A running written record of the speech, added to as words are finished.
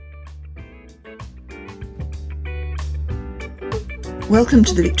Welcome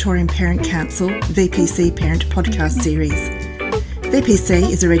to the Victorian Parent Council VPC Parent Podcast Series. VPC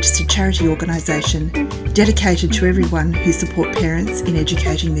is a registered charity organisation dedicated to everyone who support parents in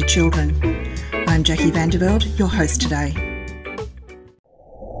educating their children. I'm Jackie Vanderveld, your host today.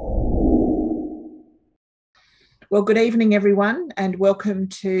 Well, good evening, everyone, and welcome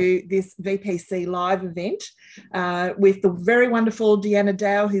to this VPC live event with the very wonderful Deanna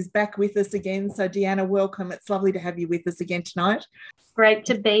Dow, who's back with us again. So, Deanna, welcome. It's lovely to have you with us again tonight. Great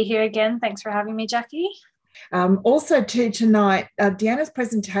to be here again. Thanks for having me, Jackie. Also, tonight, Deanna's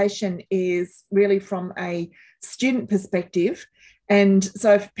presentation is really from a student perspective. And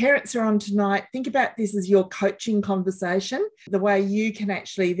so if parents are on tonight, think about this as your coaching conversation, the way you can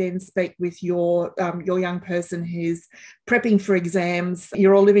actually then speak with your young person who's prepping for exams.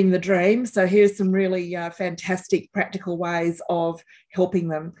 You're all living the dream. So here's some really fantastic practical ways of helping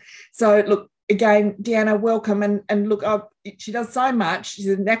them. So look, again, Deanna, welcome. And look, she does so much. She's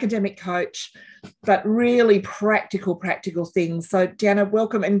an academic coach, but really practical things. So Deanna,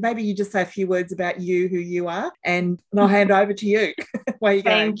 welcome. And maybe you just say a few words about you, who you are, and I'll hand over to you. Where are you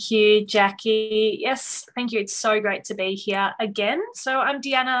going? Thank you, Jackie. Yes, thank you. It's so great to be here again. So I'm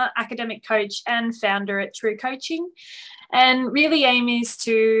Deanna, academic coach and founder at True Coaching. And really aim is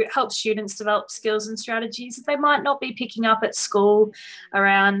to help students develop skills and strategies that they might not be picking up at school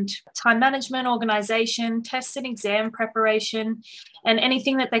around time management, organisation, test and exam preparation, and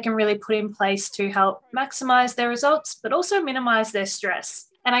anything that they can really put in place to help maximise their results, but also minimise their stress.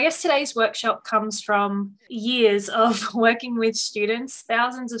 And I guess today's workshop comes from years of working with students,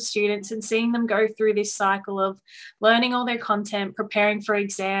 thousands of students, and seeing them go through this cycle of learning all their content, preparing for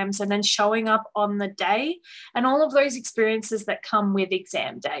exams, and then showing up on the day, and all of those experiences that come with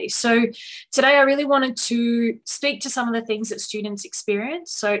exam day. So today I really wanted to speak to some of the things that students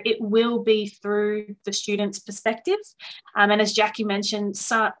experience. So it will be through the student's perspective. And as Jackie mentioned,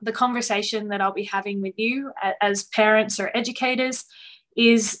 so the conversation that I'll be having with you as parents or educators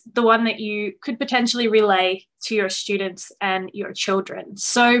is the one that you could potentially relay to your students and your children.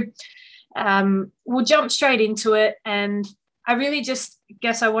 So we'll jump straight into it. And I really just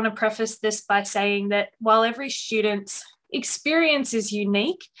guess I want to preface this by saying that while every student's experience is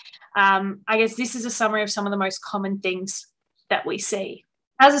unique, I guess this is a summary of some of the most common things that we see.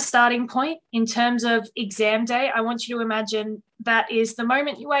 As a starting point, in terms of exam day, I want you to imagine that is the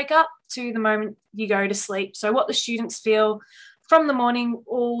moment you wake up to the moment you go to sleep. So what the students feel from the morning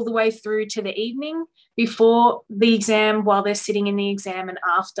all the way through to the evening, before the exam, while they're sitting in the exam, and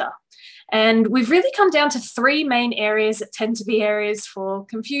after. And we've really come down to three main areas that tend to be areas for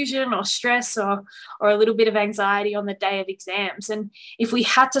confusion or stress or a little bit of anxiety on the day of exams. And if we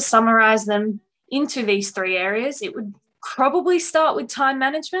had to summarize them into these three areas, it would probably start with time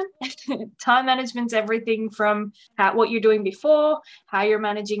management. Time management's everything from what you're doing before, how you're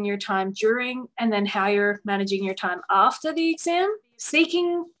managing your time during, and then how you're managing your time after the exam.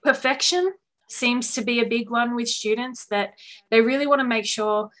 Seeking perfection seems to be a big one with students, that they really want to make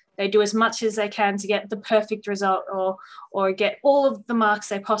sure they do as much as they can to get the perfect result or get all of the marks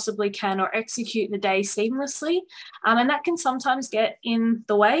they possibly can, or execute the day seamlessly. And that can sometimes get in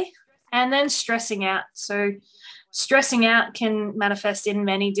the way. And then stressing out. So stressing out can manifest in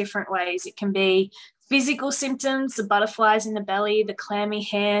many different ways. It can be physical symptoms, the butterflies in the belly, the clammy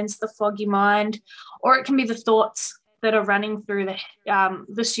hands, the foggy mind, or it can be the thoughts that are running through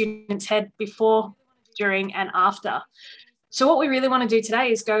the student's head before, during, and after. So what we really want to do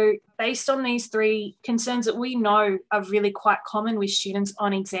today is go based on these three concerns that we know are really quite common with students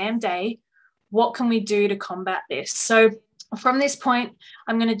on exam day. What can we do to combat this? So from this point,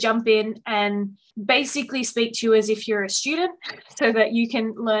 I'm going to jump in and basically speak to you as if you're a student, so that you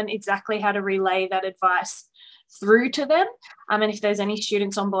can learn exactly how to relay that advice through to them. And if there's any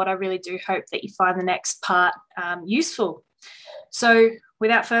students on board, I really do hope that you find the next part useful. So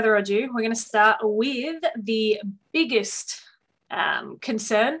without further ado, we're going to start with the biggest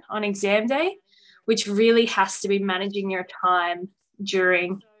concern on exam day, which really has to be managing your time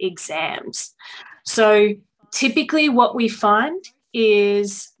during exams. So typically what we find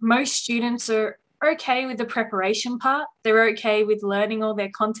is most students are okay with the preparation part. They're okay with learning all their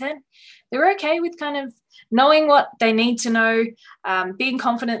content. They're okay with kind of knowing what they need to know, being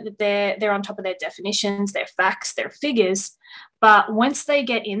confident that they're on top of their definitions, their facts, their figures. But once they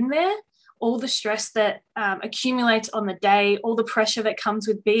get in there, all the stress that accumulates on the day, all the pressure that comes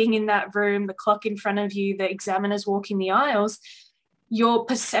with being in that room, the clock in front of you, the examiners walking the aisles, your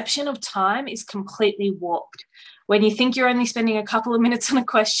perception of time is completely warped. When you think you're only spending a couple of minutes on a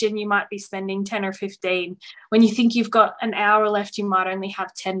question, you might be spending 10 or 15. When you think you've got an hour left, you might only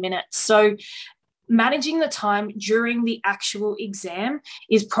have 10 minutes. So managing the time during the actual exam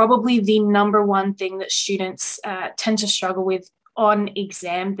is probably the number one thing that students tend to struggle with on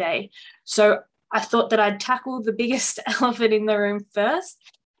exam day. So I thought that I'd tackle the biggest elephant in the room first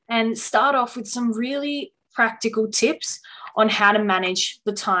and start off with some really practical tips on how to manage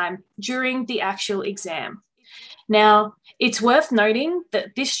the time during the actual exam. Now, it's worth noting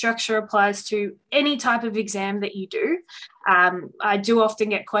that this structure applies to any type of exam that you do. I do often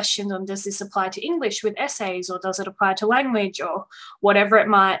get questions on, does this apply to English with essays, or does it apply to language, or whatever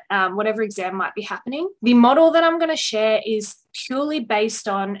exam might be happening. The model that I'm going to share is purely based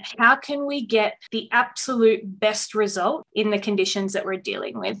on how can we get the absolute best result in the conditions that we're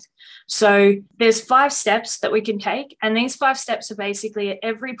dealing with. So there's 5 steps that we can take, and these 5 steps are basically at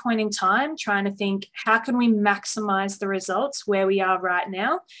every point in time trying to think, how can we maximize the results where we are right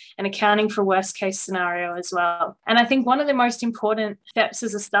now, and accounting for worst case scenario as well. And I think one of the most important steps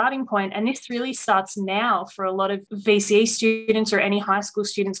as a starting point, and this really starts now for a lot of VCE students or any high school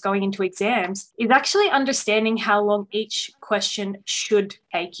students going into exams, is actually understanding how long each question should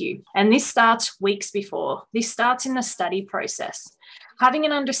take you. And this starts weeks before. This starts in the study process. Having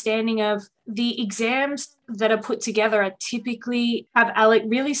an understanding of the exams that are put together are typically have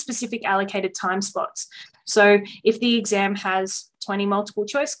really specific allocated time spots. So if the exam has 20 multiple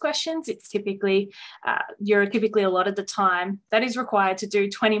choice questions, it's typically, you're typically allotted the time that is required to do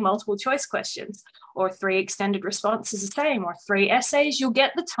 20 multiple choice questions, or 3 extended responses the same, or 3 essays. You'll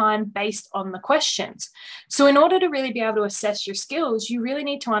get the time based on the questions. So in order to really be able to assess your skills, you really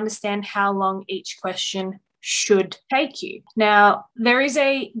need to understand how long each question should take you. Now, there is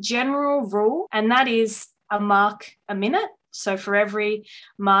a general rule, and that is a mark a minute. So for every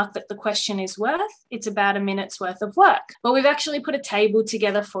mark that the question is worth, it's about a minute's worth of work. But we've actually put a table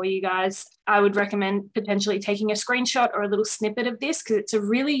together for you guys. I would recommend potentially taking a screenshot or a little snippet of this, because it's a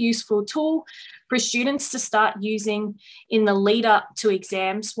really useful tool for students to start using in the lead up to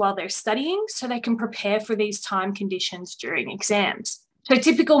exams while they're studying, so they can prepare for these time conditions during exams. So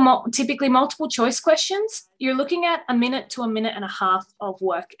typically multiple choice questions, you're looking at a minute to a minute and a half of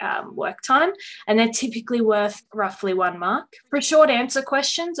work time, and they're typically worth roughly 1 mark. For short answer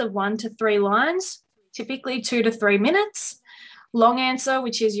questions of 1 to 3 lines, typically 2 to 3 minutes. Long answer,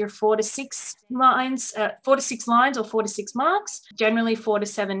 which is your 4 to 6 lines or 4 to 6 marks, generally 4 to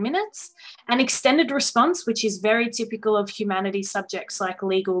 7 minutes. An extended response, which is very typical of humanities subjects like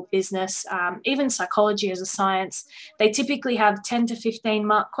legal, business, even psychology as a science. They typically have 10 to 15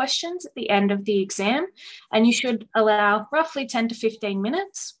 mark questions at the end of the exam, and you should allow roughly 10 to 15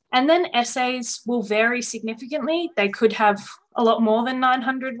 minutes. And then essays will vary significantly. They could have a lot more than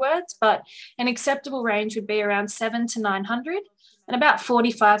 900 words, but an acceptable range would be around 7 to 900. And about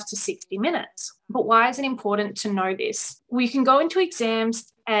 45 to 60 minutes. But why is it important to know this? We can go into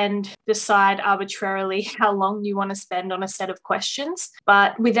exams and decide arbitrarily how long you want to spend on a set of questions,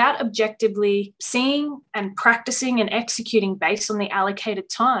 but without objectively seeing and practicing and executing based on the allocated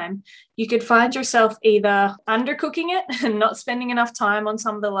time, you could find yourself either undercooking it and not spending enough time on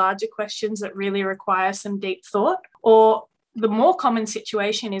some of the larger questions that really require some deep thought, or the more common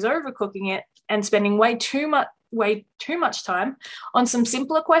situation is overcooking it and spending way too much time on some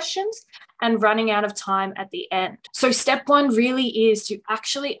simpler questions and running out of time at the end. So step 1 really is to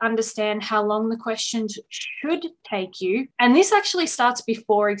actually understand how long the questions should take you. And this actually starts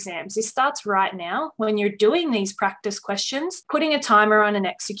before exams. This starts right now when you're doing these practice questions, putting a timer on and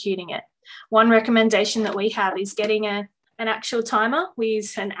executing it. One recommendation that we have is getting an actual timer. We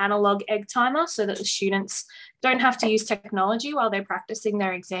use an analog egg timer so that the students don't have to use technology while they're practicing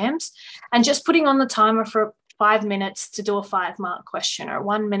their exams, and just putting on the timer for 5 minutes to do a 5-mark question, or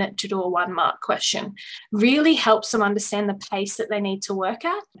 1 minute to do a 1-mark question really helps them understand the pace that they need to work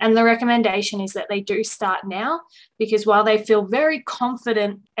at. And the recommendation is that they do start now, because while they feel very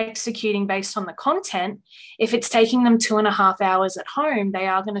confident executing based on the content, if it's taking them 2.5 hours at home, they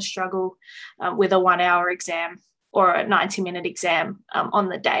are going to struggle with a 1-hour exam or a 90-minute exam on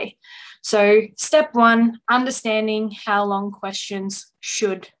the day. So step 1, understanding how long questions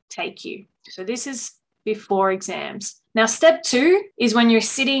should take you. So this is before exams. Now, step 2 is when you're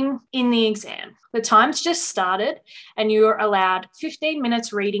sitting in the exam. The time's just started and you're allowed 15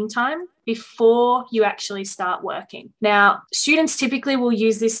 minutes reading time before you actually start working. Now, students typically will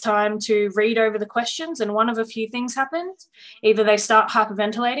use this time to read over the questions, and one of a few things happens. Either they start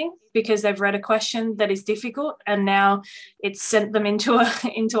hyperventilating because they've read a question that is difficult and now it's sent them into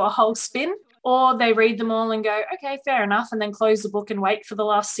a whole spin, or they read them all and go, okay, fair enough, and then close the book and wait for the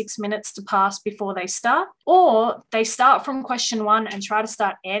last 6 minutes to pass before they start. Or they start from question 1 and try to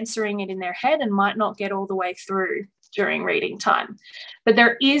start answering it in their head and might not get all the way through. during reading time. But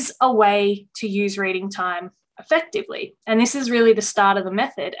there is a way to use reading time effectively. And this is really the start of the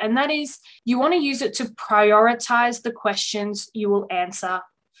method. And that is, you want to use it to prioritize the questions you will answer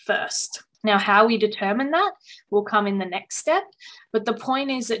first. Now, how we determine that will come in the next step. But the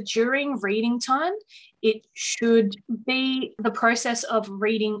point is that during reading time, it should be the process of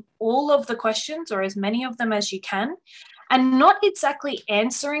reading all of the questions, or as many of them as you can, and not exactly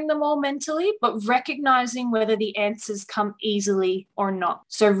answering them all mentally, but recognizing whether the answers come easily or not.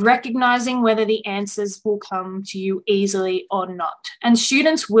 So recognizing whether the answers will come to you easily or not. And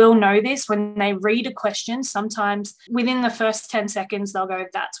students will know this when they read a question. Sometimes within the first 10 seconds, they'll go,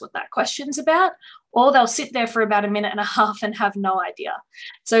 that's what that question's about. Or they'll sit there for about a minute and a half and have no idea.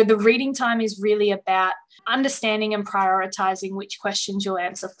 So the reading time is really about understanding and prioritizing which questions you'll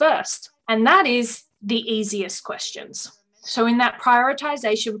answer first. And that is the easiest questions. So in that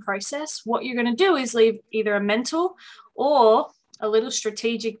prioritization process, what you're going to do is leave either a mental, or a little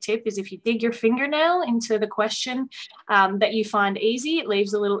strategic tip is if you dig your fingernail into the question that you find easy, it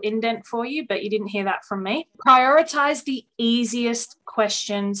leaves a little indent for you, but you didn't hear that from me. Prioritize the easiest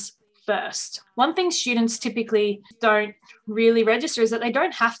questions first. One thing students typically don't really register is that they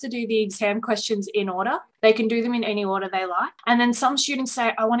don't have to do the exam questions in order. They can do them in any order they like. And then some students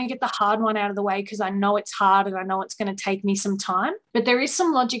say, I want to get the hard one out of the way because I know it's hard and I know it's going to take me some time. But there is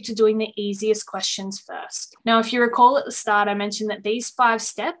some logic to doing the easiest questions first. Now, if you recall at the start, I mentioned that these 5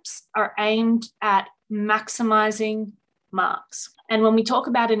 steps are aimed at maximizing marks. And when we talk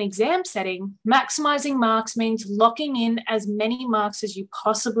about an exam setting, maximizing marks means locking in as many marks as you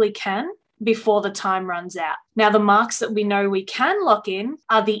possibly can before the time runs out. Now, the marks that we know we can lock in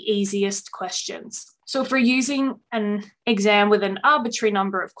are the easiest questions. So if we're using an exam with an arbitrary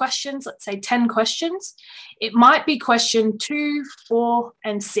number of questions, let's say 10 questions, it might be question 2, 4,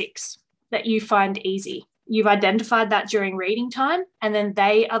 and 6 that you find easy. You've identified that during reading time, and then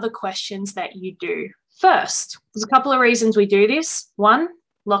they are the questions that you do first. There's a couple of reasons we do this. 1,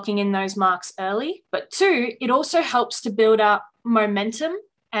 locking in those marks early. But 2, it also helps to build up momentum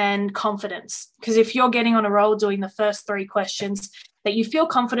and confidence. Because if you're getting on a roll doing the first 3 questions that you feel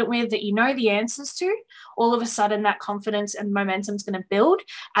confident with, that you know the answers to, all of a sudden that confidence and momentum is going to build,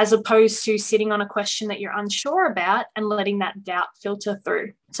 as opposed to sitting on a question that you're unsure about and letting that doubt filter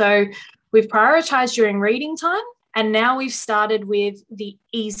through. So we've prioritized during reading time. And now we've started with the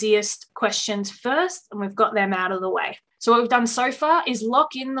easiest questions first, and we've got them out of the way. So what we've done so far is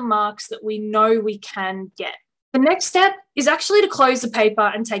lock in the marks that we know we can get. The next step is actually to close the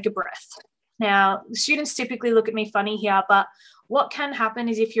paper and take a breath. Now, the students typically look at me funny here, but what can happen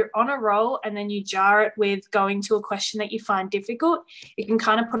is if you're on a roll and then you jar it with going to a question that you find difficult, it can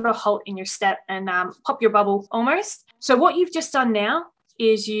kind of put a halt in your step and pop your bubble almost. So what you've just done now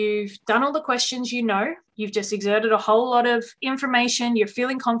is you've done all the questions you know, you've just exerted a whole lot of information, you're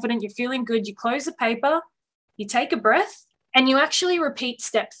feeling confident, you're feeling good, you close the paper, you take a breath, and you actually repeat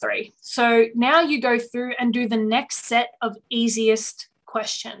step 3. So now you go through and do the next set of easiest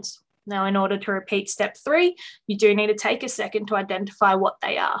questions. Now, in order to repeat step 3, you do need to take a second to identify what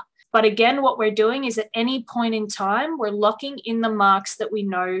they are. But again, what we're doing is at any point in time, we're locking in the marks that we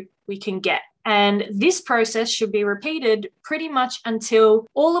know we can get. And this process should be repeated pretty much until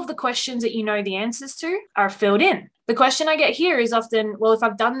all of the questions that you know the answers to are filled in. The question I get here is often, well, if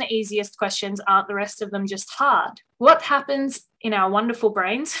I've done the easiest questions, aren't the rest of them just hard? What happens in our wonderful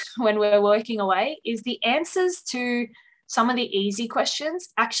brains when we're working away is the answers to some of the easy questions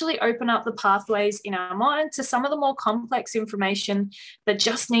actually open up the pathways in our mind to some of the more complex information that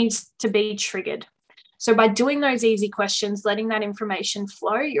just needs to be triggered. So by doing those easy questions, letting that information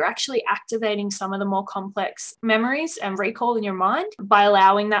flow, you're actually activating some of the more complex memories and recall in your mind by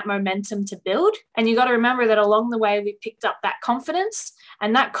allowing that momentum to build. And you got to remember that along the way, we picked up that confidence,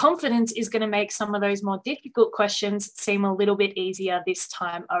 and that confidence is going to make some of those more difficult questions seem a little bit easier this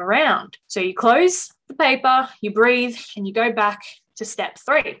time around. So you close the paper, you breathe, and you go back to step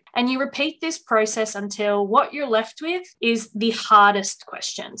 3. And you repeat this process until what you're left with is the hardest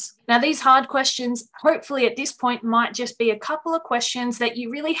questions. Now, these hard questions, hopefully at this point, might just be a couple of questions that you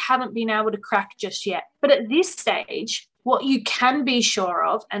really haven't been able to crack just yet. But at this stage, what you can be sure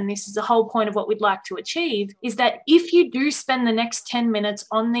of, and this is the whole point of what we'd like to achieve, is that if you do spend the next 10 minutes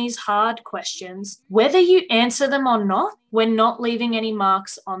on these hard questions, whether you answer them or not, we're not leaving any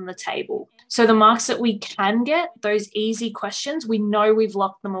marks on the table. So the marks that we can get, those easy questions, we know we've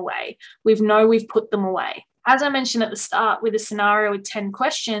locked them away. We know we've put them away. As I mentioned at the start, with a scenario with 10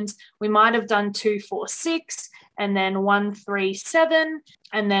 questions, we might have done 2, 4, 6, and then 1, 3, 7,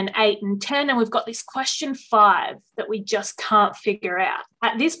 and then 8 and 10. And we've got this question 5 that we just can't figure out.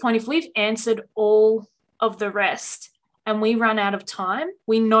 At this point, if we've answered all of the rest and we run out of time,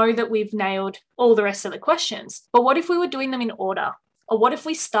 we know that we've nailed all the rest of the questions. But what if we were doing them in order? Or what if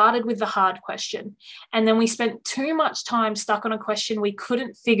we started with the hard question and then we spent too much time stuck on a question we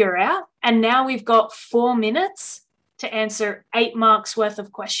couldn't figure out, and now we've got 4 minutes to answer 8 marks worth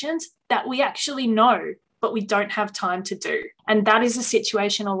of questions that we actually know, but we don't have time to do. And that is a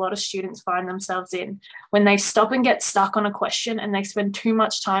situation a lot of students find themselves in. When they stop and get stuck on a question and they spend too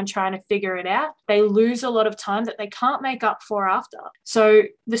much time trying to figure it out, they lose a lot of time that they can't make up for after. So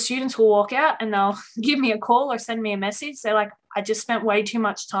the students will walk out and they'll give me a call or send me a message. They're like, I just spent way too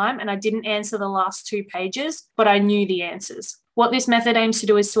much time and I didn't answer the last 2 pages, but I knew the answers. What this method aims to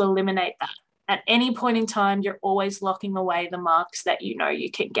do is to eliminate that. At any point in time, you're always locking away the marks that you know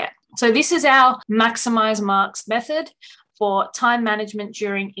you can get. So this is our maximize marks method for time management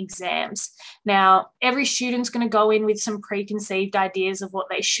during exams. Now, every student's going to go in with some preconceived ideas of what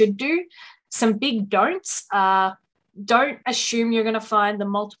they should do. Some big don'ts are, don't assume you're going to find the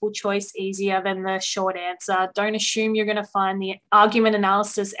multiple choice easier than the short answer. Don't assume you're going to find the argument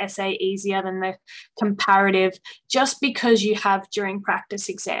analysis essay easier than the comparative just because you have during practice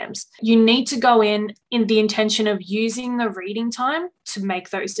exams. You need to go in the intention of using the reading time to make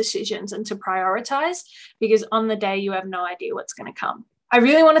those decisions and to prioritize, because on the day you have no idea what's going to come. I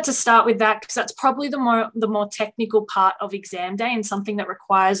really wanted to start with that because that's probably the more technical part of exam day and something that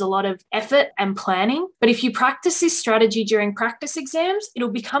requires a lot of effort and planning. But if you practice this strategy during practice exams, it'll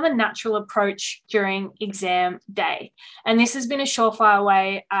become a natural approach during exam day. And this has been a surefire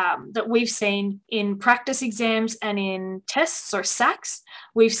way that we've seen in practice exams and in tests or SACs.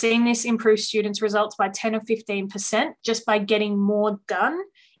 We've seen this improve students' results by 10 or 15% just by getting more done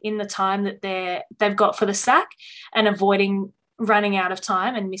in the time that they've got for the SAC and avoiding running out of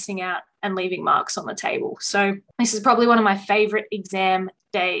time and missing out and leaving marks on the table. So this is probably one of my favorite exam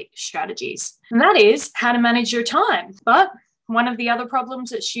day strategies. And that is how to manage your time. But one of the other problems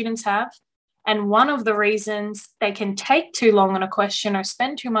that students have, and one of the reasons they can take too long on a question or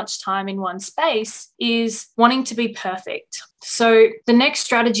spend too much time in one space, is wanting to be perfect. So the next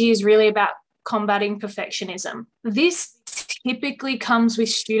strategy is really about combating perfectionism. This typically comes with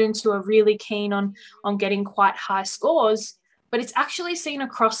students who are really keen on getting quite high scores, but it's actually seen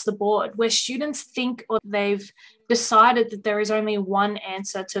across the board where students think or they've decided that there is only one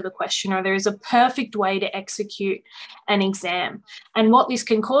answer to the question or there is a perfect way to execute an exam. And what this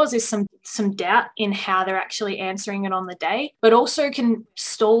can cause is some doubt in how they're actually answering it on the day, but also can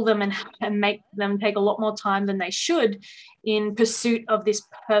stall them and make them take a lot more time than they should in pursuit of this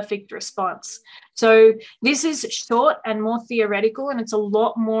perfect response. So this is short and more theoretical, and it's a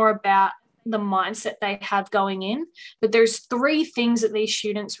lot more about the mindset they have going in. But there's 3 things that these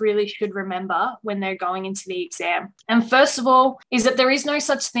students really should remember when they're going into the exam. And first of all is that there is no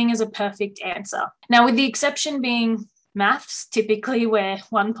such thing as a perfect answer. Now, with the exception being maths, typically where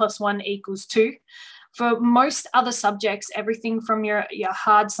 1 + 1 = 2. For most other subjects, everything from your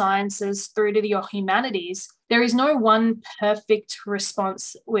hard sciences through to your humanities, there is no one perfect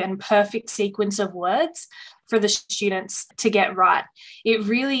response and perfect sequence of words for the students to get right. It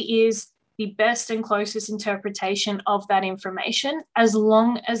really is the best and closest interpretation of that information, as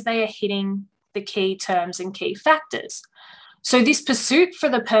long as they are hitting the key terms and key factors. So this pursuit for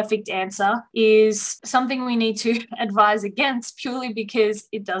the perfect answer is something we need to advise against, purely because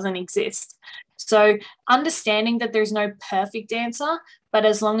it doesn't exist. So understanding that there's no perfect answer, but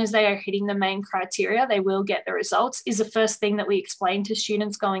as long as they are hitting the main criteria, they will get the results, is the first thing that we explain to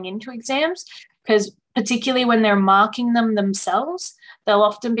students going into exams, because particularly when they're marking them themselves, they'll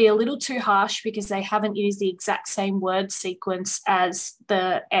often be a little too harsh because they haven't used the exact same word sequence as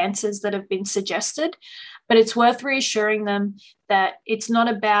the answers that have been suggested. But it's worth reassuring them that it's not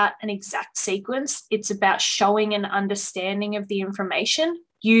about an exact sequence. It's about showing an understanding of the information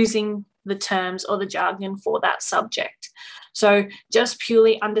using the terms or the jargon for that subject. So just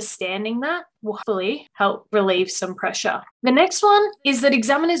purely understanding that will hopefully help relieve some pressure. The next one is that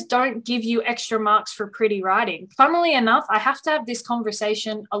examiners don't give you extra marks for pretty writing. Funnily enough, I have to have this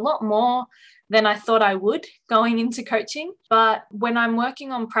conversation a lot more than I thought I would going into coaching. But when I'm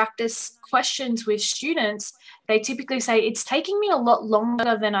working on practice questions with students, they typically say, it's taking me a lot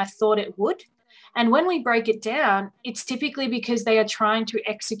longer than I thought it would. And when we break it down, it's typically because they are trying to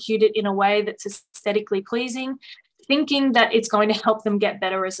execute it in a way that's aesthetically pleasing, thinking that it's going to help them get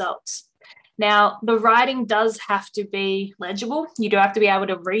better results. Now, the writing does have to be legible. You do have to be able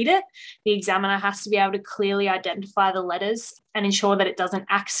to read it. The examiner has to be able to clearly identify the letters and ensure that it doesn't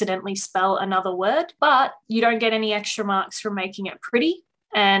accidentally spell another word. But you don't get any extra marks for making it pretty.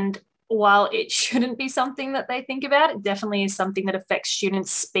 And while it shouldn't be something that they think about, it definitely is something that affects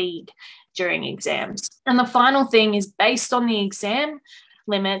students' speed during exams. And the final thing is, based on the exam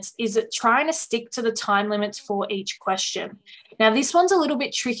limits, is it trying to stick to the time limits for each question. Now, this one's a little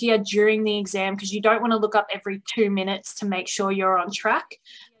bit trickier during the exam because you don't want to look up every 2 minutes to make sure you're on track,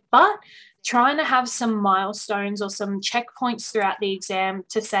 but trying to have some milestones or some checkpoints throughout the exam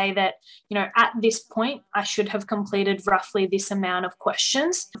to say that, at this point, I should have completed roughly this amount of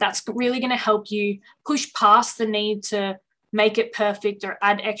questions. That's really going to help you push past the need to make it perfect or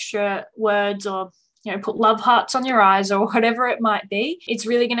add extra words or put love hearts on your eyes or whatever it might be. It's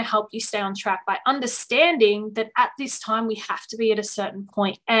really going to help you stay on track by understanding that at this time we have to be at a certain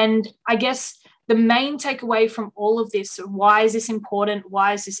point. And I guess the main takeaway from all of this, why is this important?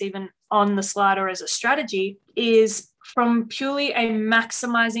 Why is this even on the slide or as a strategy, is from purely a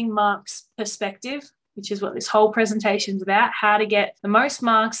maximizing marks perspective, which is what this whole presentation is about, how to get the most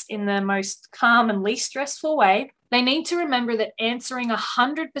marks in the most calm and least stressful way. They need to remember that answering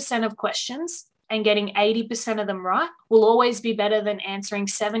 100% of questions and getting 80% of them right will always be better than answering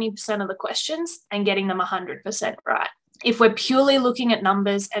 70% of the questions and getting them 100% right. If we're purely looking at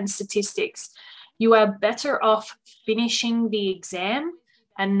numbers and statistics, you are better off finishing the exam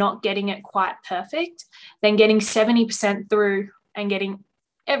and not getting it quite perfect than getting 70% through and getting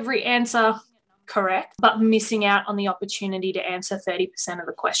every answer correct, but missing out on the opportunity to answer 30% of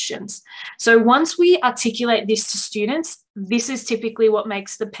the questions. So once we articulate this to students, this is typically what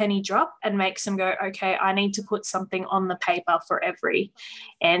makes the penny drop and makes them go, okay, I need to put something on the paper for every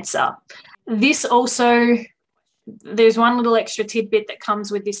answer. This also, there's one little extra tidbit that comes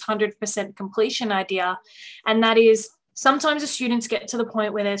with this 100% completion idea, and that is sometimes the students get to the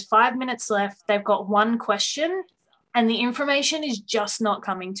point where there's 5 minutes left, they've got one question, and the information is just not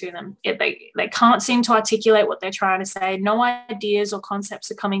coming to them. They can't seem to articulate what they're trying to say. No ideas or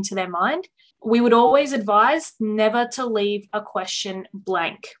concepts are coming to their mind. We would always advise never to leave a question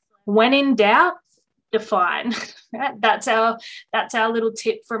blank. When in doubt, define. That's our little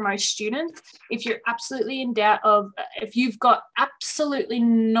tip for most students. If you're absolutely in doubt if you've got absolutely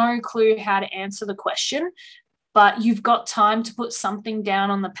no clue how to answer the question, but you've got time to put something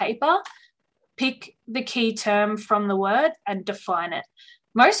down on the paper, pick the key term from the word and define it.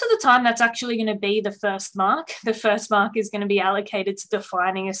 Most of the time, that's actually going to be the first mark. The first mark is going to be allocated to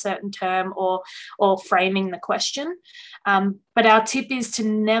defining a certain term or framing the question. But our tip is to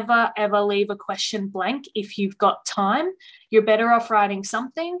never, ever leave a question blank if you've got time. You're better off writing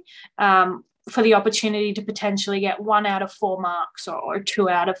something for the opportunity to potentially get 1 out of 4 marks or 2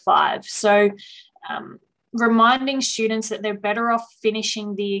 out of 5. So reminding students that they're better off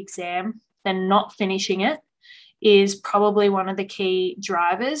finishing the exam than not finishing it is probably one of the key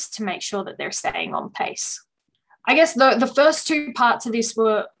drivers to make sure that they're staying on pace. I guess the first 2 parts of this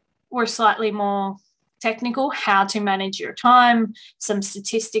were slightly more technical, how to manage your time, some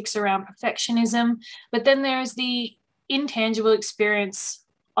statistics around perfectionism, but then there's the intangible experience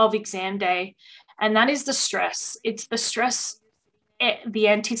of exam day, and that is the stress. It's the stress, the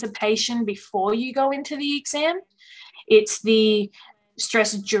anticipation before you go into the exam. It's the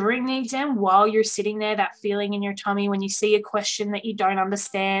stress during the exam while you're sitting there, that feeling in your tummy when you see a question that you don't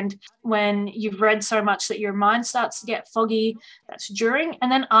understand, when you've read so much that your mind starts to get foggy. That's during.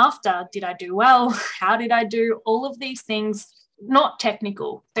 And then after, did I do well? How did I do? All of these things, not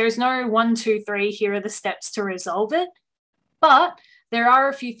technical. There's no 1, 2, 3, here are the steps to resolve it. But there are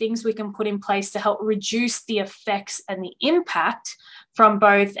a few things we can put in place to help reduce the effects and the impact from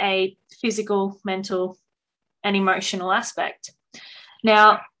both a physical, mental, and emotional aspect.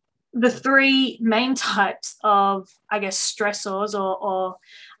 Now, the 3 main types of, I guess, stressors or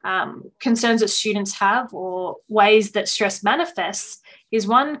concerns that students have or ways that stress manifests is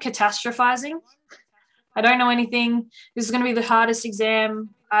 1, catastrophizing. I don't know anything. This is going to be the hardest exam.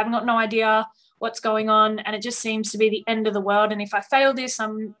 I've got no idea what's going on, and it just seems to be the end of the world. And if I fail this,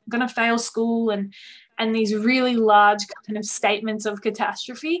 I'm going to fail school, and these really large kind of statements of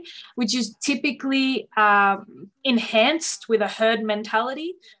catastrophe, which is typically enhanced with a herd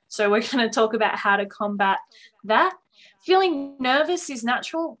mentality. So we're going to talk about how to combat that. Feeling nervous is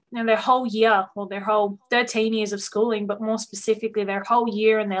natural. Their whole year, or their whole 13 years of schooling, but more specifically their whole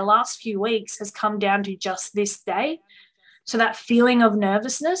year and their last few weeks has come down to just this day. So that feeling of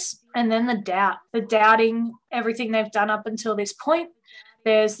nervousness, and then the doubting everything they've done up until this point.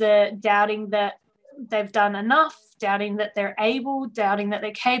 There's the doubting that they've done enough, doubting that they're able, doubting that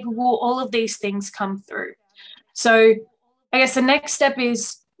they're capable. All of these things come through. So I guess the next step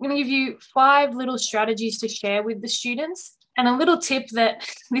is I'm going to give you 5 little strategies to share with the students, and a little tip that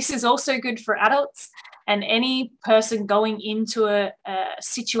this is also good for adults and any person going into a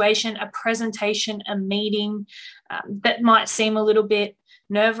situation, a presentation, a meeting that might seem a little bit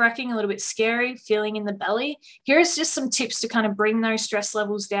nerve-wracking, a little bit scary, feeling in the belly, here's just some tips to kind of bring those stress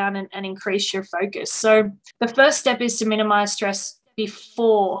levels down and increase your focus. So the first step is to minimize stress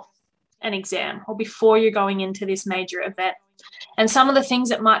before an exam or before you're going into this major event. And some of the things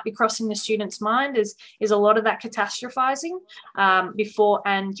that might be crossing the student's mind is a lot of that catastrophizing before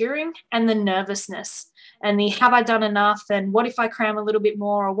and during, and the nervousness and the have I done enough, and what if I cram a little bit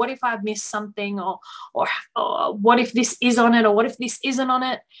more, or what if I've missed something, or what if this is on it, or what if this isn't on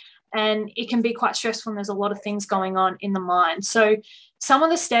it. And it can be quite stressful, and there's a lot of things going on in the mind. So some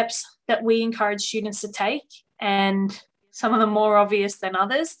of the steps that we encourage students to take, and some of them more obvious than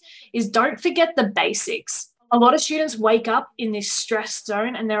others, is don't forget the basics. A lot of students wake up in this stress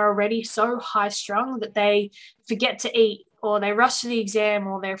zone and they're already so high strung that they forget to eat, or they rush to the exam,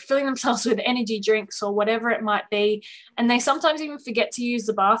 or they're filling themselves with energy drinks or whatever it might be. And they sometimes even forget to use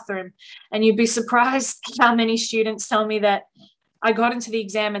the bathroom. And you'd be surprised how many students tell me that I got into the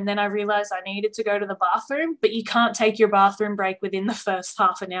exam and then I realized I needed to go to the bathroom, but you can't take your bathroom break within the first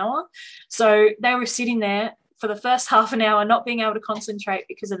half an hour. So they were sitting there for the first half an hour not being able to concentrate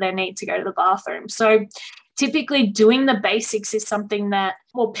because of their need to go to the bathroom. So typically doing the basics is something that,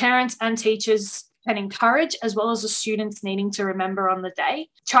 well, parents and teachers can encourage, as well as the students needing to remember on the day.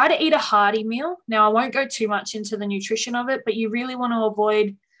 Try to eat a hearty meal. Now, I won't go too much into the nutrition of it, but you really want to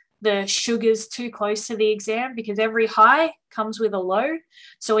avoid the sugars too close to the exam, because every high comes with a low.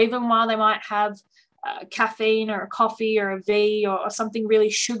 So even while they might have caffeine or a coffee or a V or something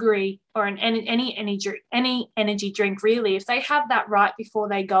really sugary, or any energy drink really, if they have that right before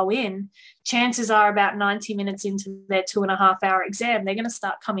they go in, chances are about 90 minutes into their 2.5 hour exam, they're going to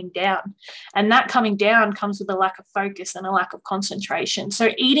start coming down. And that coming down comes with a lack of focus and a lack of concentration. So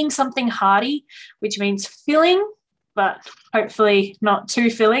eating something hearty, which means filling, but hopefully not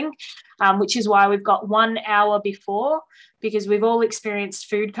too filling, which is why we've got 1 hour before, because we've all experienced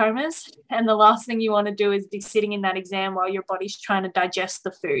food comas, and the last thing you want to do is be sitting in that exam while your body's trying to digest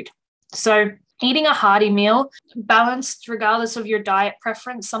the food. So eating a hearty meal, balanced regardless of your diet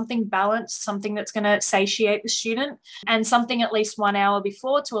preference, something balanced, something that's going to satiate the student, and something at least 1 hour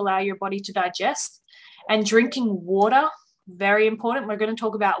before to allow your body to digest. And drinking water, very important. We're going to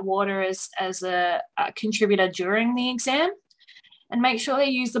talk about water as a contributor during the exam. And make sure they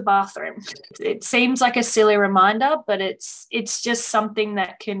use the bathroom. It seems like a silly reminder, but it's just something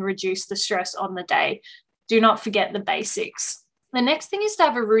that can reduce the stress on the day. Do not forget the basics. The next thing is to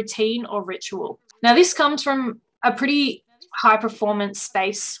have a routine or ritual. Now, this comes from a pretty high performance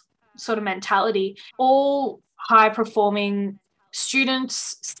space sort of mentality. All high performing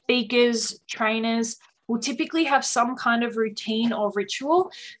students, speakers, trainers will typically have some kind of routine or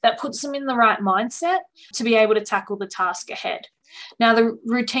ritual that puts them in the right mindset to be able to tackle the task ahead. Now, the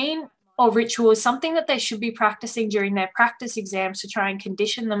routine or ritual is something that they should be practicing during their practice exams to try and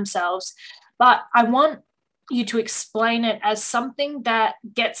condition themselves. But I want you to explain it as something that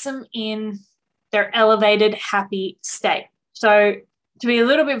gets them in their elevated, happy state. So to be a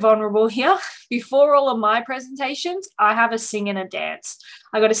little bit vulnerable here, before all of my presentations, I have a sing and a dance.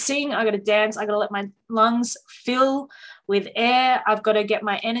 I got to sing, I got to dance, I got to let my lungs fill with air. I've got to get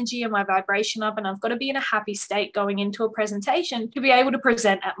my energy and my vibration up, and I've got to be in a happy state going into a presentation to be able to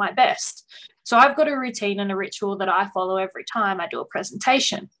present at my best. So I've got a routine and a ritual that I follow every time I do a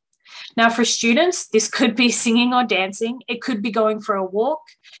presentation. Now, for students, this could be singing or dancing. It could be going for a walk.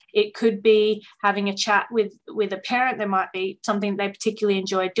 It could be having a chat with a parent. There might be something they particularly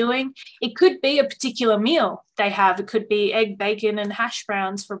enjoy doing. It could be a particular meal they have. It could be egg, bacon, and hash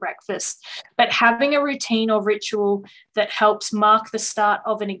browns for breakfast. But having a routine or ritual that helps mark the start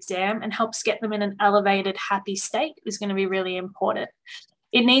of an exam and helps get them in an elevated, happy state is going to be really important.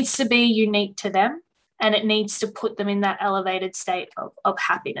 It needs to be unique to them, and it needs to put them in that elevated state of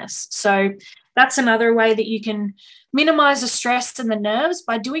happiness. So that's another way that you can minimize the stress and the nerves,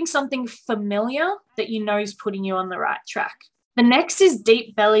 by doing something familiar that you know is putting you on the right track. The next is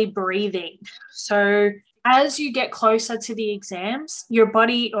deep belly breathing. So as you get closer to the exams, your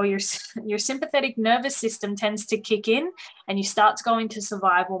body or your sympathetic nervous system tends to kick in, and you start to go into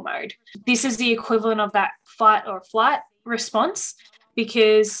survival mode. This is the equivalent of that fight or flight response,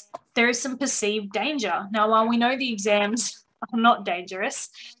 because there is some perceived danger. Now, while we know the exams are not dangerous,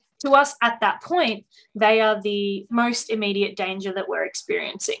 to us at that point, they are the most immediate danger that we're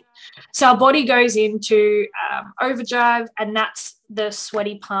experiencing. So our body goes into overdrive, and that's the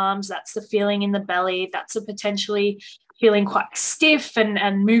sweaty palms, that's the feeling in the belly, that's the potentially feeling quite stiff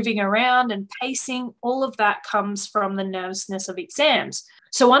and moving around and pacing. All of that comes from the nervousness of exams.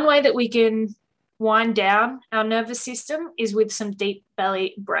 So one way that we can wind down our nervous system is with some deep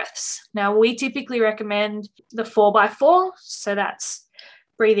belly breaths. Now, we typically recommend the 4x4. So that's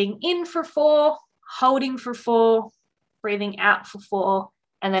breathing in for 4, holding for 4, breathing out for 4,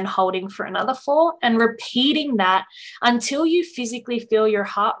 and then holding for another 4, and repeating that until you physically feel your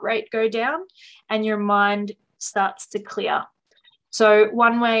heart rate go down and your mind starts to clear. So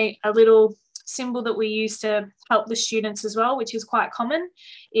one way, a little symbol that we use to help the students as well, which is quite common,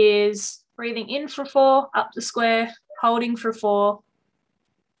 is breathing in for 4, up the square, holding for 4,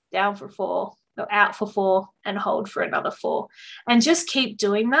 down for 4, go out for 4, and hold for another 4. And just keep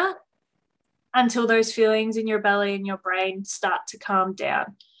doing that until those feelings in your belly and your brain start to calm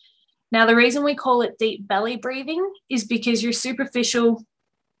down. Now, the reason we call it deep belly breathing is because your superficial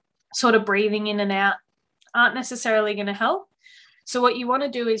sort of breathing in and out aren't necessarily going to help. So what you want to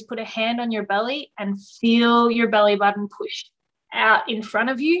do is put a hand on your belly and feel your belly button push out in front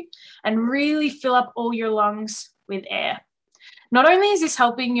of you and really fill up all your lungs with air. Not only is this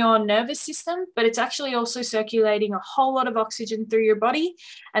helping your nervous system, but it's actually also circulating a whole lot of oxygen through your body,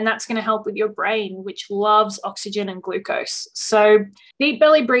 and that's going to help with your brain, which loves oxygen and glucose. So deep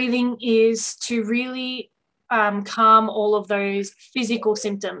belly breathing is to really calm all of those physical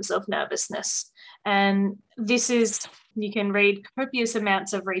symptoms of nervousness. And this is, you can read copious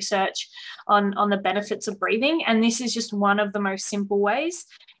amounts of research on the benefits of breathing, and this is just one of the most simple ways.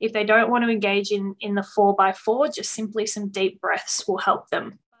 If they don't want to engage in the 4x4, just simply some deep breaths will help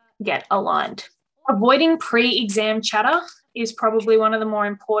them get aligned. Avoiding pre-exam chatter is probably one of the more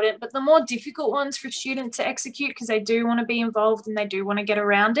important, but the more difficult ones for students to execute because they do want to be involved and they do want to get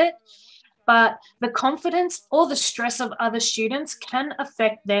around it. But the confidence or the stress of other students can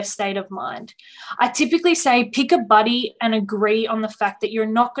affect their state of mind. I typically say pick a buddy and agree on the fact that you're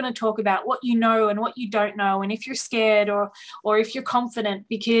not going to talk about what you know and what you don't know, and if you're scared or if you're confident,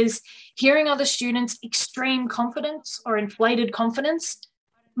 because hearing other students' extreme confidence or inflated confidence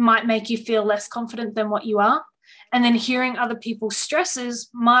might make you feel less confident than what you are. And then hearing other people's stresses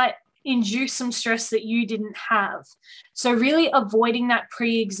might induce some stress that you didn't have. So really avoiding that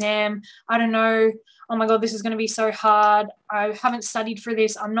pre-exam, I don't know, oh my God, this is going to be so hard, I haven't studied for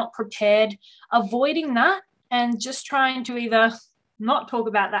this, I'm not prepared. Avoiding that and just trying to either not talk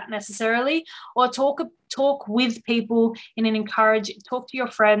about that necessarily or talk with people in an talk to your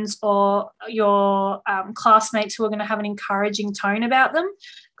friends or your classmates who are going to have an encouraging tone about them,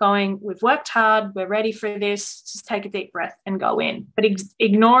 going, we've worked hard, we're ready for this, just take a deep breath and go in. But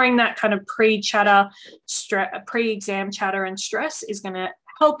ignoring that kind of pre-exam chatter and stress is going to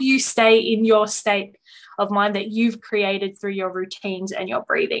help you stay in your state of mind that you've created through your routines and your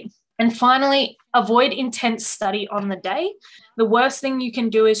breathing. And finally, avoid intense study on the day. The worst thing you can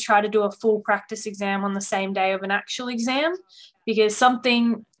do is try to do a full practice exam on the same day of an actual exam, because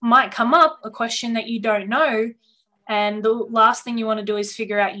something might come up, a question that you don't know, and the last thing you want to do is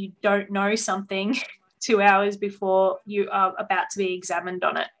figure out you don't know something 2 hours before you are about to be examined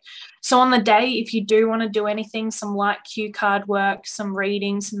on it. So on the day, if you do want to do anything, some light cue card work, some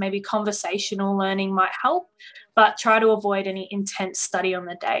reading, some maybe conversational learning might help, but try to avoid any intense study on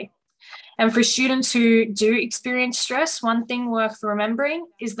the day. And for students who do experience stress, one thing worth remembering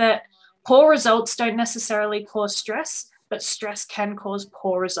is that poor results don't necessarily cause stress, but stress can cause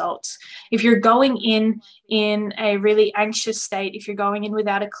poor results. If you're going in a really anxious state, if you're going in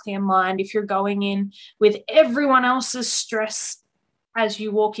without a clear mind, if you're going in with everyone else's stress as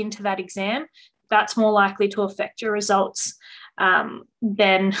you walk into that exam, that's more likely to affect your results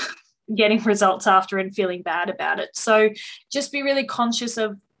than getting results after and feeling bad about it. So just be really conscious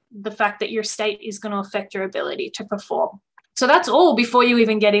of the fact that your state is going to affect your ability to perform. So that's all before you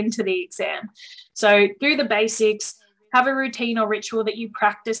even get into the exam. So do the basics, have a routine or ritual that you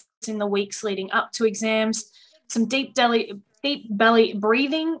practice in the weeks leading up to exams, some deep belly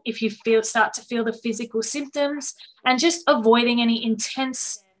breathing if you start to feel the physical symptoms, and just avoiding any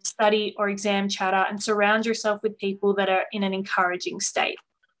intense study or exam chatter, and surround yourself with people that are in an encouraging state.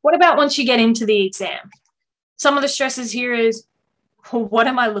 What about once you get into the exam? Some of the stresses here is, well, what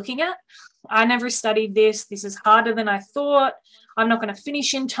am I looking at? I never studied this. This is harder than I thought. I'm not going to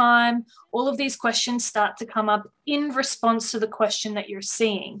finish in time. All of these questions start to come up in response to the question that you're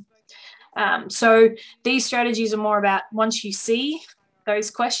seeing. So these strategies are more about once you see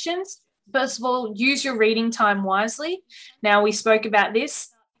those questions, first of all, use your reading time wisely. Now, we spoke about this.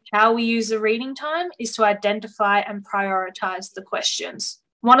 How we use the reading time is to identify and prioritize the questions.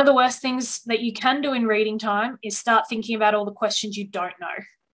 One of the worst things that you can do in reading time is start thinking about all the questions you don't know,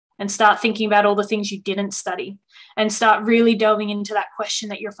 and start thinking about all the things you didn't study, and start really delving into that question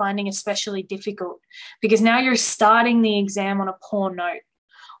that you're finding especially difficult, because now you're starting the exam on a poor note.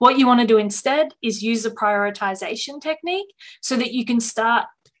 What you want to do instead is use the prioritization technique so that you can start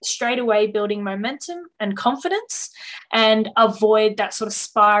straight away building momentum and confidence and avoid that sort of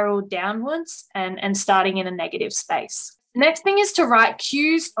spiral downwards and starting in a negative space. Next thing is to write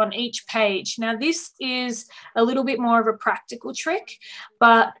cues on each page. Now, this is a little bit more of a practical trick,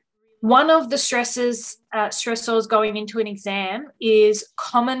 but one of the stressors going into an exam is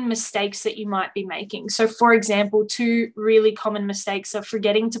common mistakes that you might be making. So, for example, 2 really common mistakes are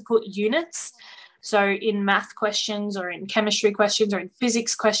forgetting to put units. So in math questions or in chemistry questions or in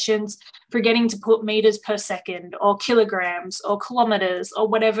physics questions, forgetting to put meters per second or kilograms or kilometers or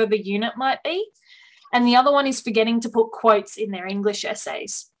whatever the unit might be. And the other one is forgetting to put quotes in their English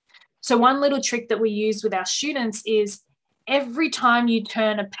essays. So one little trick that we use with our students is every time you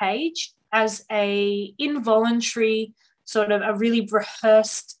turn a page as a involuntary sort of a really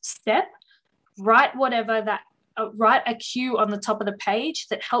rehearsed step, write a cue on the top of the page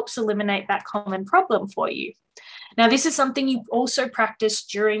that helps eliminate that common problem for you. Now, this is something you also practice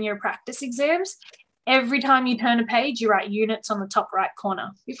during your practice exams. Every time you turn a page, you write units on the top right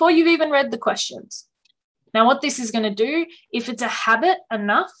corner before you've even read the questions. Now, what this is going to do, if it's a habit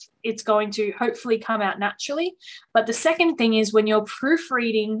enough, it's going to hopefully come out naturally. But the second thing is when you're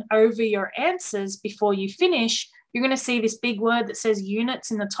proofreading over your answers before you finish, you're going to see this big word that says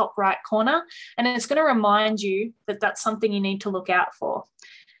units in the top right corner, and it's going to remind you that that's something you need to look out for.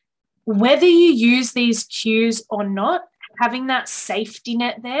 Whether you use these cues or not, having that safety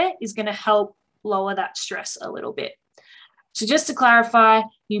net there is going to help lower that stress a little bit. So just to clarify,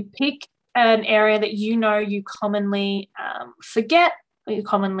 you pick an area that you know you commonly forget, or you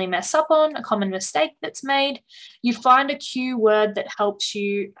commonly mess up on, a common mistake that's made. You find a cue word that helps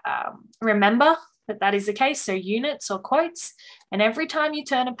you remember that is the case, so units or quotes. And every time you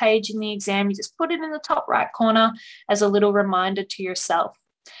turn a page in the exam, you just put it in the top right corner as a little reminder to yourself.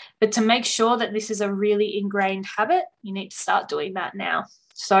 But to make sure that this is a really ingrained habit, you need to start doing that now.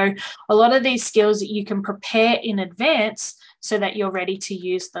 So a lot of these skills that you can prepare in advance so that you're ready to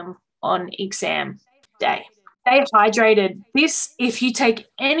use them on exam day. Stay hydrated. This, if you take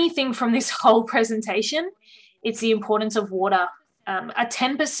anything from this whole presentation, it's the importance of water. A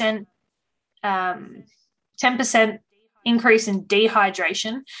 10% increase in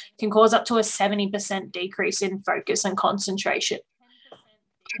dehydration can cause up to a 70% decrease in focus and concentration.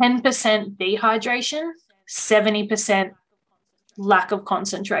 10% dehydration, 70% lack of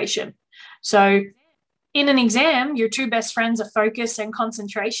concentration. So in an exam, your 2 best friends are focus and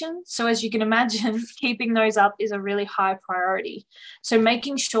concentration. So as you can imagine, keeping those up is a really high priority. So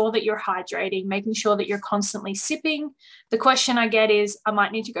making sure that you're hydrating, making sure that you're constantly sipping. The question I get is, I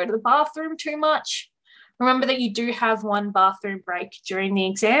might need to go to the bathroom too much. Remember that you do have 1 bathroom break during the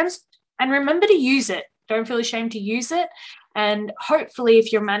exams, and remember to use it. Don't feel ashamed to use it. And hopefully,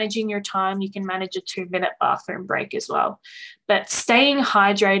 if you're managing your time, you can manage a 2-minute bathroom break as well. But staying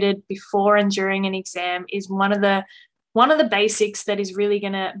hydrated before and during an exam is one of the basics that is really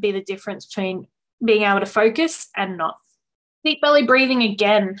going to be the difference between being able to focus and not. Deep belly breathing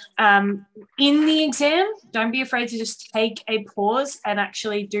again. In the exam, don't be afraid to just take a pause and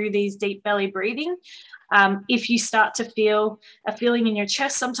actually do these deep belly breathing. If you start to feel a feeling in your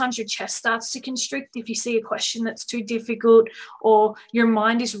chest, sometimes your chest starts to constrict if you see a question that's too difficult, or your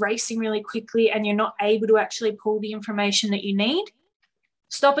mind is racing really quickly and you're not able to actually pull the information that you need,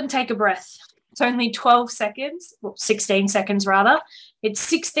 stop and take a breath. It's only 12 seconds, well, 16 seconds rather. It's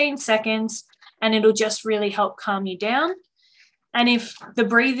 16 seconds and it'll just really help calm you down. And if the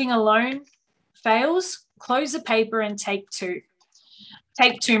breathing alone fails, close the paper and take 2.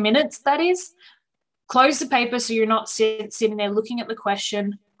 Take 2 minutes, that is. Close the paper so you're not sitting there looking at the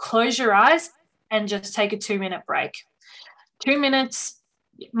question. Close your eyes and just take a 2-minute break. 2 minutes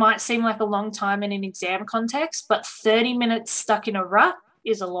might seem like a long time in an exam context, but 30 minutes stuck in a rut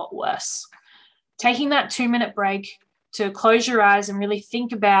is a lot worse. Taking that 2-minute break to close your eyes and really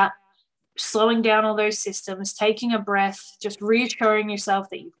think about slowing down all those systems, taking a breath, just reassuring yourself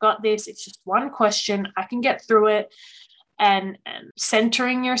that you've got this. It's just 1 question. I can get through it. And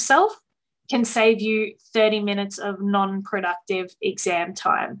centering yourself can save you 30 minutes of non-productive exam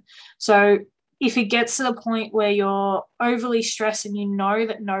time. So if it gets to the point where you're overly stressed and you know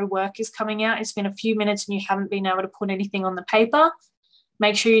that no work is coming out, it's been a few minutes and you haven't been able to put anything on the paper,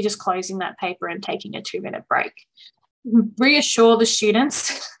 make sure you're just closing that paper and taking a 2-minute break. Reassure the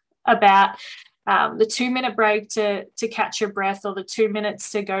students about the 2-minute break to catch your breath, or the 2 minutes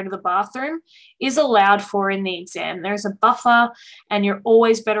to go to the bathroom is allowed for in the exam. There's a buffer and you're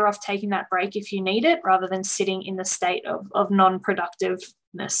always better off taking that break if you need it rather than sitting in the state of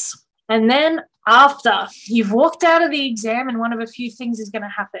non-productiveness. And then after you've walked out of the exam, and one of a few things is going to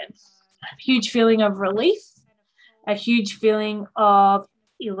happen: a huge feeling of relief, a huge feeling of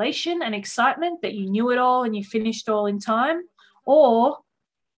elation and excitement that you knew it all and you finished all in time. Or,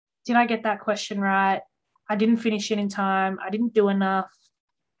 did I get that question right? I didn't finish it in time. I didn't do enough.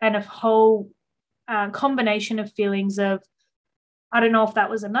 And a whole combination of feelings of, I don't know if that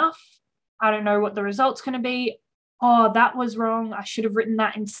was enough. I don't know what the result's going to be. Oh, that was wrong. I should have written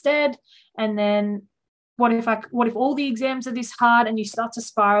that instead. And then what if all the exams are this hard, and you start to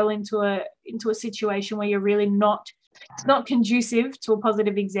spiral into a situation where you're really it's not conducive to a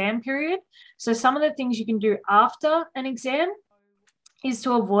positive exam period. So some of the things you can do after an exam is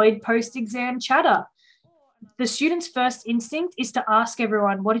to avoid post-exam chatter. The student's first instinct is to ask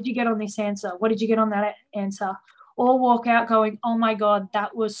everyone, what did you get on this answer? What did you get on that answer? Or walk out going, oh my God,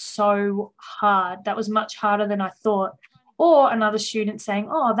 that was so hard. That was much harder than I thought. Or another student saying,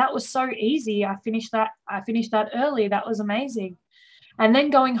 oh, that was so easy. I finished that early. That was amazing. And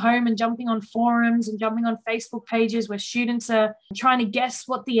then going home and jumping on forums and jumping on Facebook pages where students are trying to guess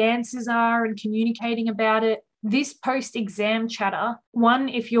what the answers are and communicating about it. This post-exam chatter, one,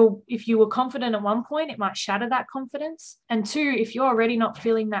 if you were confident at one point, it might shatter that confidence. And two, if you're already not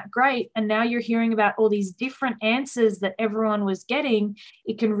feeling that great and now you're hearing about all these different answers that everyone was getting,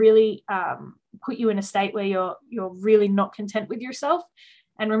 it can really put you in a state where you're really not content with yourself.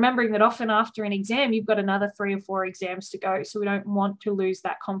 And remembering that often after an exam, you've got another 3 or 4 exams to go. So we don't want to lose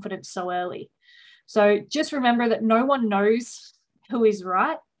that confidence so early. So just remember that no one knows who is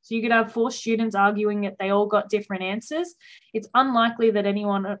right. So you could have 4 students arguing that they all got different answers. It's unlikely that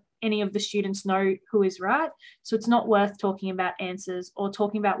any of the students know who is right. So it's not worth talking about answers or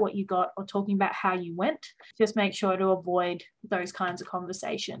talking about what you got or talking about how you went. Just make sure to avoid those kinds of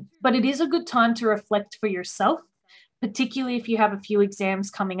conversation. But it is a good time to reflect for yourself, particularly if you have a few exams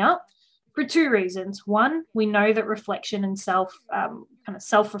coming up, for 2 reasons. One, we know that reflection and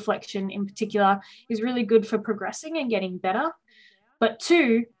self-reflection in particular is really good for progressing and getting better. But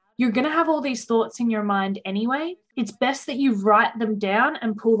 2, you're going to have all these thoughts in your mind anyway. It's best that you write them down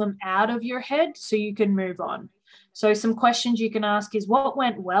and pull them out of your head so you can move on. So some questions you can ask is, what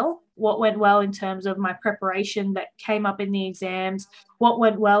went well? What went well in terms of my preparation that came up in the exams? What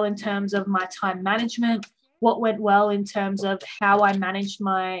went well in terms of my time management? What went well in terms of how I managed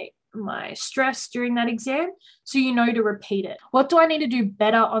my stress during that exam, so you know to repeat it. What do I need to do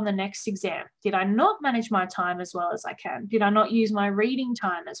better on the next exam? Did I not manage my time as well as I can? Did I not use my reading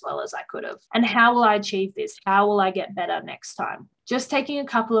time as well as I could have? And how will I achieve this? How will I get better next time? Just taking a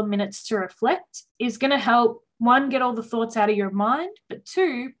couple of minutes to reflect is going to help, 1, get all the thoughts out of your mind, but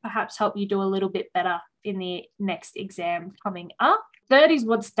 2, perhaps help you do a little bit better in the next exam coming up. Third is,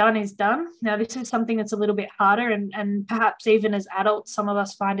 what's done is done. Now, this is something that's a little bit harder, and perhaps even as adults, some of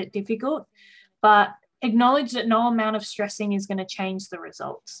us find it difficult, but acknowledge that no amount of stressing is going to change the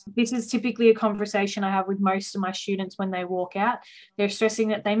results. This is typically a conversation I have with most of my students when they walk out. They're stressing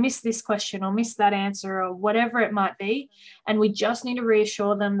that they missed this question or missed that answer or whatever it might be. And we just need to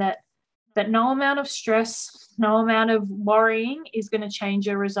reassure them that no amount of stress, no amount of worrying is going to change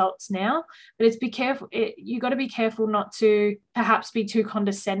your results now. But you got to be careful not to perhaps be too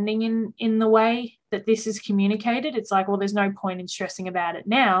condescending in the way that this is communicated. It's like, well, there's no point in stressing about it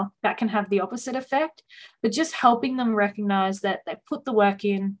now. That can have the opposite effect. But just helping them recognize that they put the work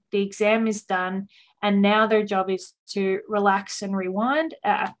in, the exam is done, and now their job is to relax and wind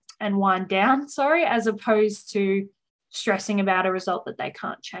down, as opposed to stressing about a result that they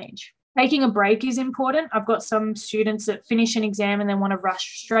can't change. Taking a break is important. I've got some students that finish an exam and then want to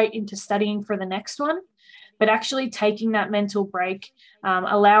rush straight into studying for the next one. But actually taking that mental break,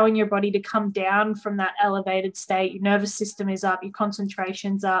 allowing your body to come down from that elevated state, your nervous system is up, your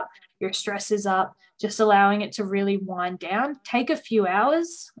concentration's up, your stress is up, just allowing it to really wind down. Take a few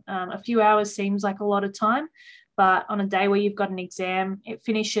hours. A few hours seems like a lot of time, but on a day where you've got an exam, it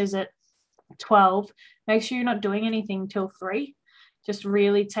finishes at 12, make sure you're not doing anything till 3. Just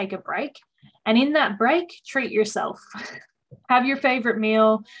really take a break. And in that break, treat yourself. Have your favorite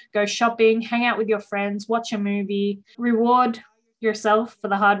meal, go shopping, hang out with your friends, watch a movie, reward yourself for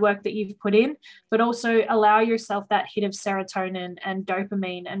the hard work that you've put in, but also allow yourself that hit of serotonin and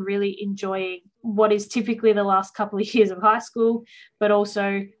dopamine and really enjoying what is typically the last couple of years of high school, but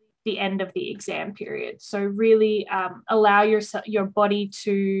also the end of the exam period. So really allow your body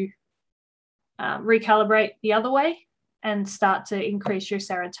to recalibrate the other way and start to increase your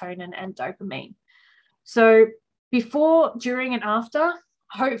serotonin and dopamine. So before, during, and after,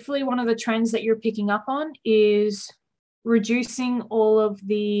 hopefully one of the trends that you're picking up on is reducing all of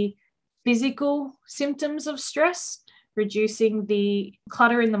the physical symptoms of stress, reducing the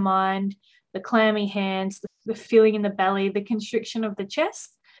clutter in the mind, the clammy hands, the feeling in the belly, the constriction of the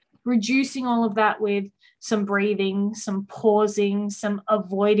chest, reducing all of that with some breathing, some pausing, some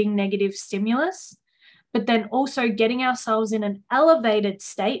avoiding negative stimulus, but then also getting ourselves in an elevated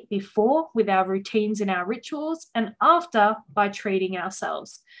state before with our routines and our rituals, and after by treating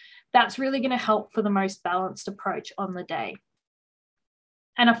ourselves. That's really going to help for the most balanced approach on the day.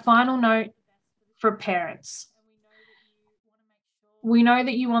 And a final note for parents. We know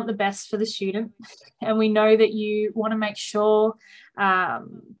that you want the best for the student, and we know that you want to make sure that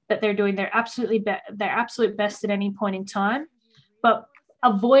they're doing their absolute best at any point in time, but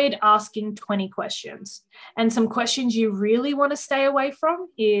avoid asking 20 questions. And some questions you really want to stay away from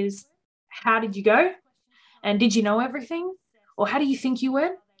is, how did you go? And did you know everything? Or how do you think you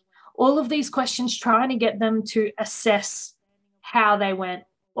went? All of these questions trying to get them to assess how they went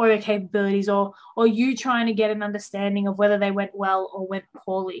or their capabilities, or you trying to get an understanding of whether they went well or went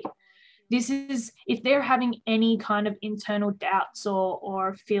poorly. This is, if they're having any kind of internal doubts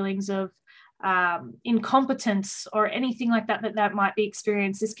or feelings of incompetence or anything like that might be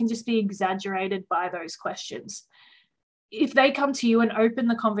experienced, this can just be exaggerated by those questions. If they come to you and open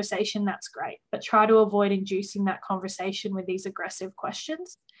the conversation, that's great, but try to avoid inducing that conversation with these aggressive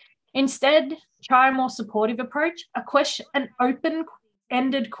questions. Instead, try a more supportive approach. An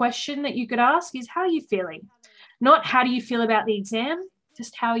open-ended question that you could ask is, how are you feeling? Not how do you feel about the exam,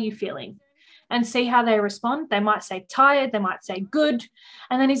 just how are you feeling? And see how they respond. They might say tired, they might say good.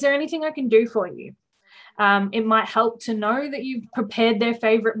 And then, is there anything I can do for you? It might help to know that you've prepared their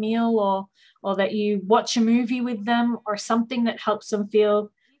favorite meal, or that you watch a movie with them, or something that helps them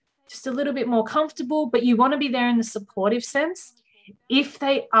feel just a little bit more comfortable, but you want to be there in the supportive sense. If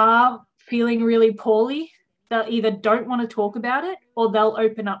they are feeling really poorly, they'll either don't want to talk about it, or they'll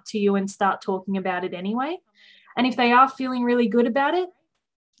open up to you and start talking about it anyway. And if they are feeling really good about it,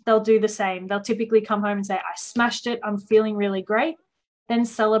 they'll do the same. They'll typically come home and say, I smashed it, I'm feeling really great. Then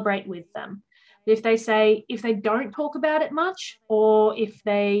celebrate with them. If they don't talk about it much, or if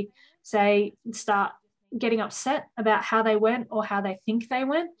they start getting upset about how they went or how they think they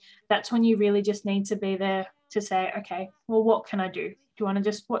went, that's when you really just need to be there to say, okay, well, what can I do? Do you want to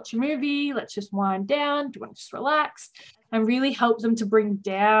just watch a movie? Let's just wind down. Do you want to just relax? And really help them to bring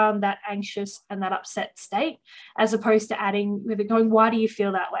down that anxious and that upset state, as opposed to adding with it going, why do you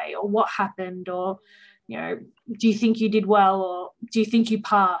feel that way? Or what happened? Or, do you think you did well? Or do you think you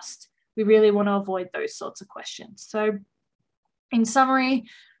passed? We really want to avoid those sorts of questions. So in summary,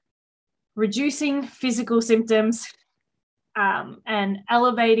 reducing physical symptoms and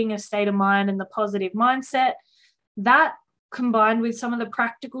elevating a state of mind and the positive mindset, that combined with some of the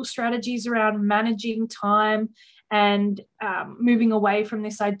practical strategies around managing time and moving away from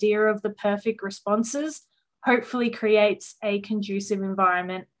this idea of the perfect responses, hopefully creates a conducive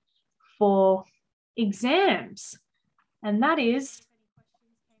environment for exams. And that is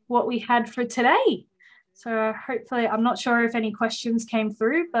what we had for today. So hopefully, I'm not sure if any questions came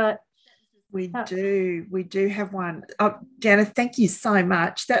through, but we do have one. Jana, thank you so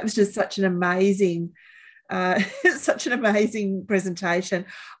much. That was just such an amazing presentation.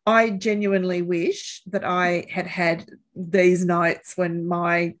 I genuinely wish that I had these notes when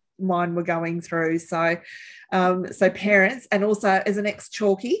mine were going through. So parents, and also as an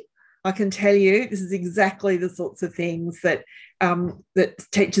ex-chalky, I can tell you this is exactly the sorts of things that that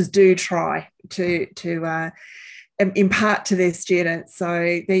teachers do try to impart to their students.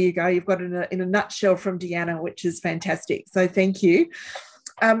 So there you go. You've got it in a nutshell from Deanna, which is fantastic. So thank you.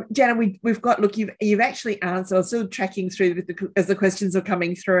 Jana, we've got, look, you've actually answered. I was still tracking through as the questions are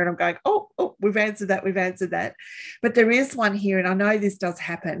coming through, and I'm going, oh, we've answered that. But there is one here, and I know this does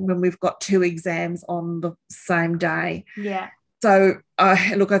happen when we've got 2 exams on the same day. Yeah. So,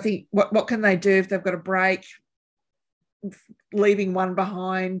 look, I think what can they do if they've got a break, leaving one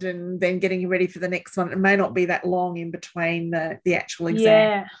behind and then getting ready for the next one? It may not be that long in between the actual exam.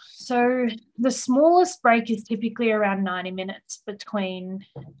 Yeah. So the smallest break is typically around 90 minutes between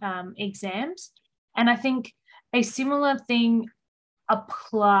exams. And I think a similar thing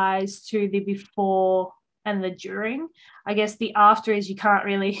applies to the before and the during. I guess the after is you can't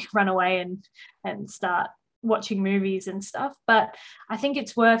really run away and start watching movies and stuff. But I think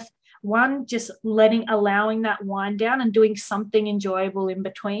it's worth, one, just allowing that wind down and doing something enjoyable in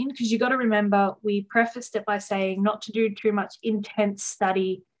between. Because you got to remember, we prefaced it by saying not to do too much intense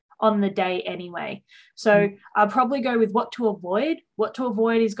study on the day anyway. So I'll probably go with what to avoid. What to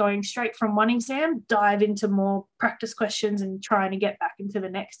avoid is going straight from one exam, dive into more practice questions and trying to get back into the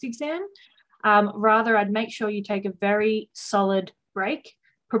next exam. Rather, I'd make sure you take a very solid break,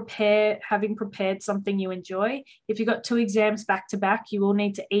 having prepared something you enjoy. If you've got 2 exams back to back, you will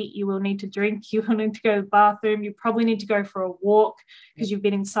need to eat, you will need to drink, you will need to go to the bathroom, you probably need to go for a walk because you've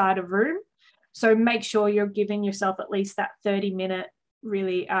been inside a room. So make sure you're giving yourself at least that 30-minute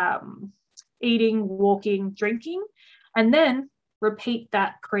really eating, walking, drinking, and then repeat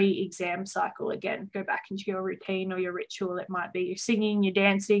that pre-exam cycle again. Go back into your routine or your ritual. It might be you're singing, you're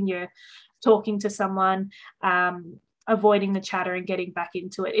dancing, you're talking to someone, avoiding the chatter and getting back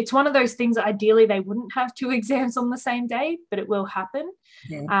into it. It's one of those things that ideally they wouldn't have 2 exams on the same day, but it will happen.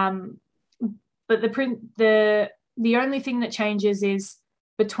 Yeah. But the only thing that changes is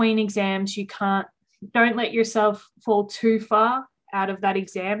between exams, don't let yourself fall too far out of that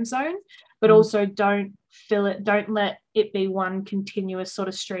exam zone, but also don't let it be one continuous sort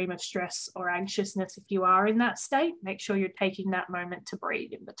of stream of stress or anxiousness. If you are in that state, make sure you're taking that moment to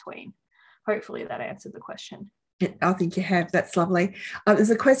breathe in between. Hopefully that answered the question. I think you have. That's lovely. There's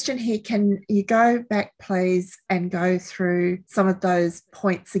a question here. Can you go back, please, and go through some of those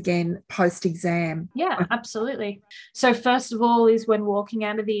points again post-exam? Yeah, absolutely. So first of all is when walking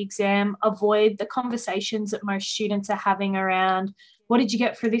out of the exam, avoid the conversations that most students are having around, what did you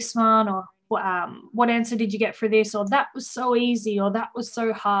get for this one? Or what answer did you get for this? Or that was so easy, or that was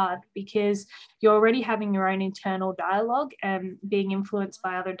so hard, because you're already having your own internal dialogue, and being influenced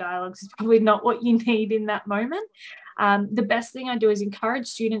by other dialogues is probably not what you need in that moment. The best thing I do is encourage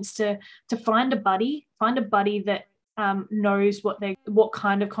students to find a buddy that knows what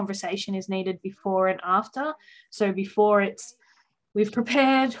kind of conversation is needed before and after. So before it's, we've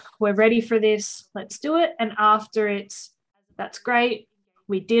prepared, we're ready for this, let's do it. And after it's, that's great,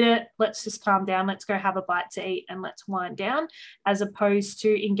 we did it, let's just calm down, let's go have a bite to eat and let's wind down, as opposed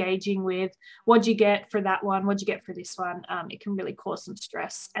to engaging with, what'd you get for that one, what'd you get for this one? It can really cause some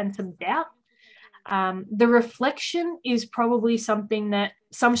stress and some doubt. The reflection is probably something that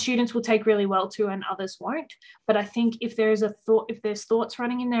some students will take really well to and others won't. But I think if there's thoughts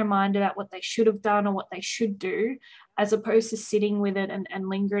running in their mind about what they should have done or what they should do, as opposed to sitting with it and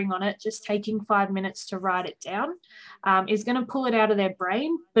lingering on it, just taking 5 minutes to write it down is going to pull it out of their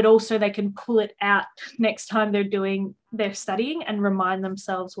brain, but also they can pull it out next time they're studying and remind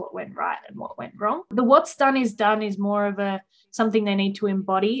themselves what went right and what went wrong. The what's done is more of something they need to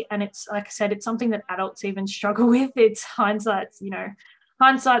embody. And it's, like I said, it's something that adults even struggle with. It's hindsight's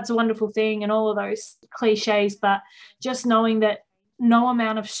a wonderful thing and all of those cliches, but just knowing that no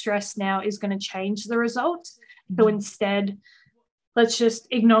amount of stress now is going to change the results. So instead, let's just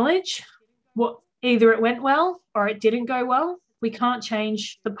acknowledge what either it went well or it didn't go well. We can't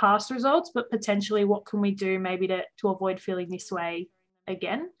change the past results, but potentially what can we do maybe to avoid feeling this way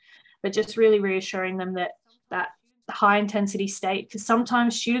again? But just really reassuring them that high intensity state, because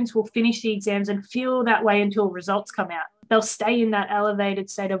sometimes students will finish the exams and feel that way until results come out. They'll stay in that elevated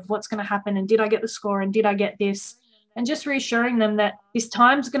state of what's going to happen and did I get the score and did I get this? And just reassuring them that this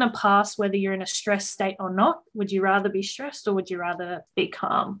time's going to pass whether you're in a stressed state or not. Would you rather be stressed or would you rather be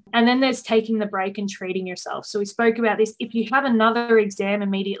calm? And then there's taking the break and treating yourself. So we spoke about this. If you have another exam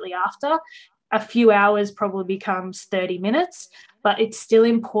immediately after, a few hours probably becomes 30 minutes, but it's still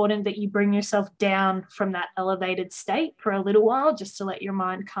important that you bring yourself down from that elevated state for a little while just to let your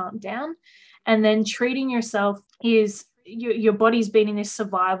mind calm down. And then treating yourself is your body's been in this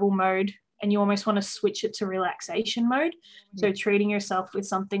survival mode and you almost want to switch it to relaxation mode. So treating yourself with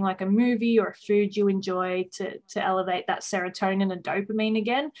something like a movie or a food you enjoy to elevate that serotonin and dopamine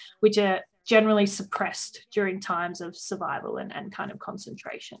again, which are generally suppressed during times of survival and kind of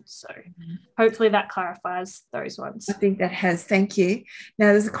concentration. So hopefully that clarifies those ones. I think that has. Thank you.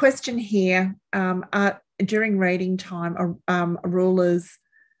 Now there's a question here. During reading time, rulers,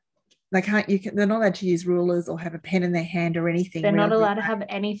 they're not allowed to use rulers or have a pen in their hand or anything. They're not allowed to have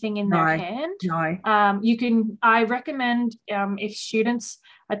anything in their hand. No. I recommend if students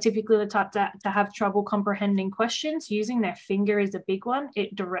are typically the type to have trouble comprehending questions, using their finger is a big one.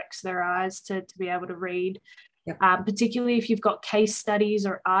 It directs their eyes to be able to read. Yep. Particularly if you've got case studies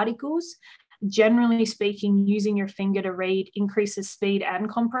or articles. Generally speaking, using your finger to read increases speed and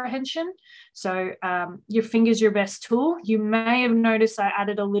comprehension. So your finger's your best tool. You may have noticed I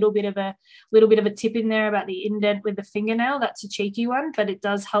added a little bit of a tip in there about the indent with the fingernail. That's a cheeky one, but it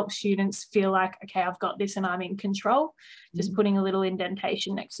does help students feel like, okay, I've got this and I'm in control. Just putting a little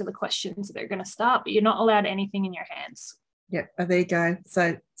indentation next to the questions that they're going to start, but you're not allowed anything in your hands. Yeah, there you go.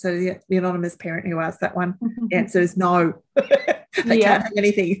 So the anonymous parent who asked that one, the answer is no. They can't have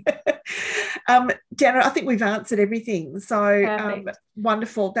anything. Deanna, I think we've answered everything. So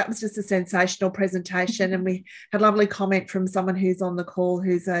wonderful. That was just a sensational presentation. And we had a lovely comment from someone who's on the call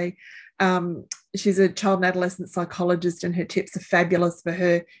who's a she's a child and adolescent psychologist, and her tips are fabulous for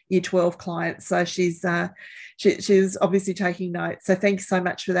her Year 12 clients. So she's obviously taking notes. So thanks so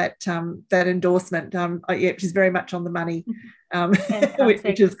much for that endorsement. Yeah, she's very much on the money,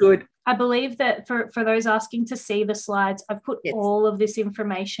 which is good. I believe that for those asking to see the slides, I've put all of this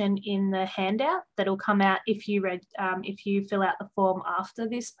information in the handout that'll come out if you fill out the form after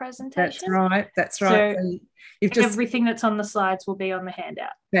this presentation. That's right. So everything that's on the slides will be on the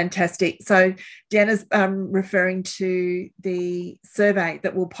handout. Fantastic. So Deanna's referring to the survey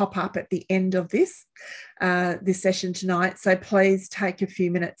that will pop up at the end of this session tonight. So please take a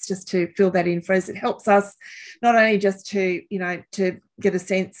few minutes just to fill that in for us. It helps us not only just to get a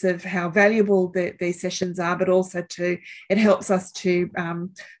sense of how valuable these sessions are, but also it helps us to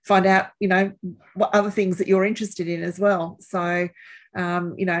find out, what other things that you're interested in as well. So,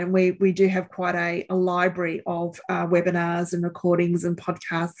 we do have quite a library of webinars and recordings and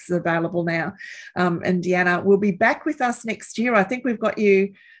podcasts available now. And Deanna will be back with us next year. I think we're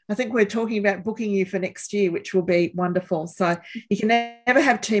talking about booking you for next year, which will be wonderful. So you can never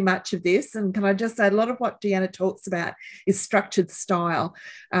have too much of this. And can I just say, a lot of what Deanna talks about is structured style,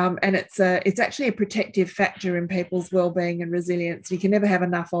 and it's actually a protective factor in people's well-being and resilience. You can never have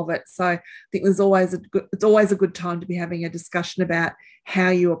enough of it. So I think it's always a good time to be having a discussion about how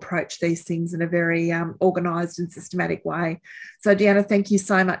you approach these things in a very organised and systematic way. So Deanna, thank you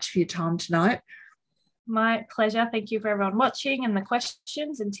so much for your time tonight. My pleasure. Thank you for everyone watching and the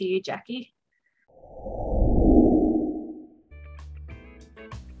questions, and to you, Jackie.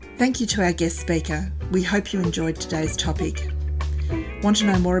 Thank you to our guest speaker. We hope you enjoyed today's topic. Want to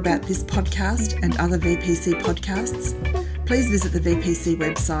know more about this podcast and other VPC podcasts? Please visit the VPC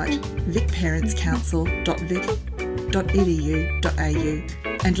website,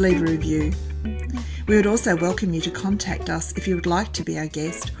 vicparentscouncil.vic.edu.au, and leave a review. We would also welcome you to contact us if you would like to be our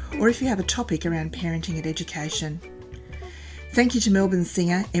guest, or if you have a topic around parenting and education. Thank you to Melbourne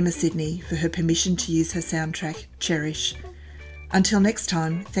singer Emma Sidney for her permission to use her soundtrack, Cherish. Until next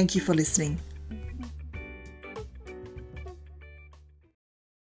time, thank you for listening.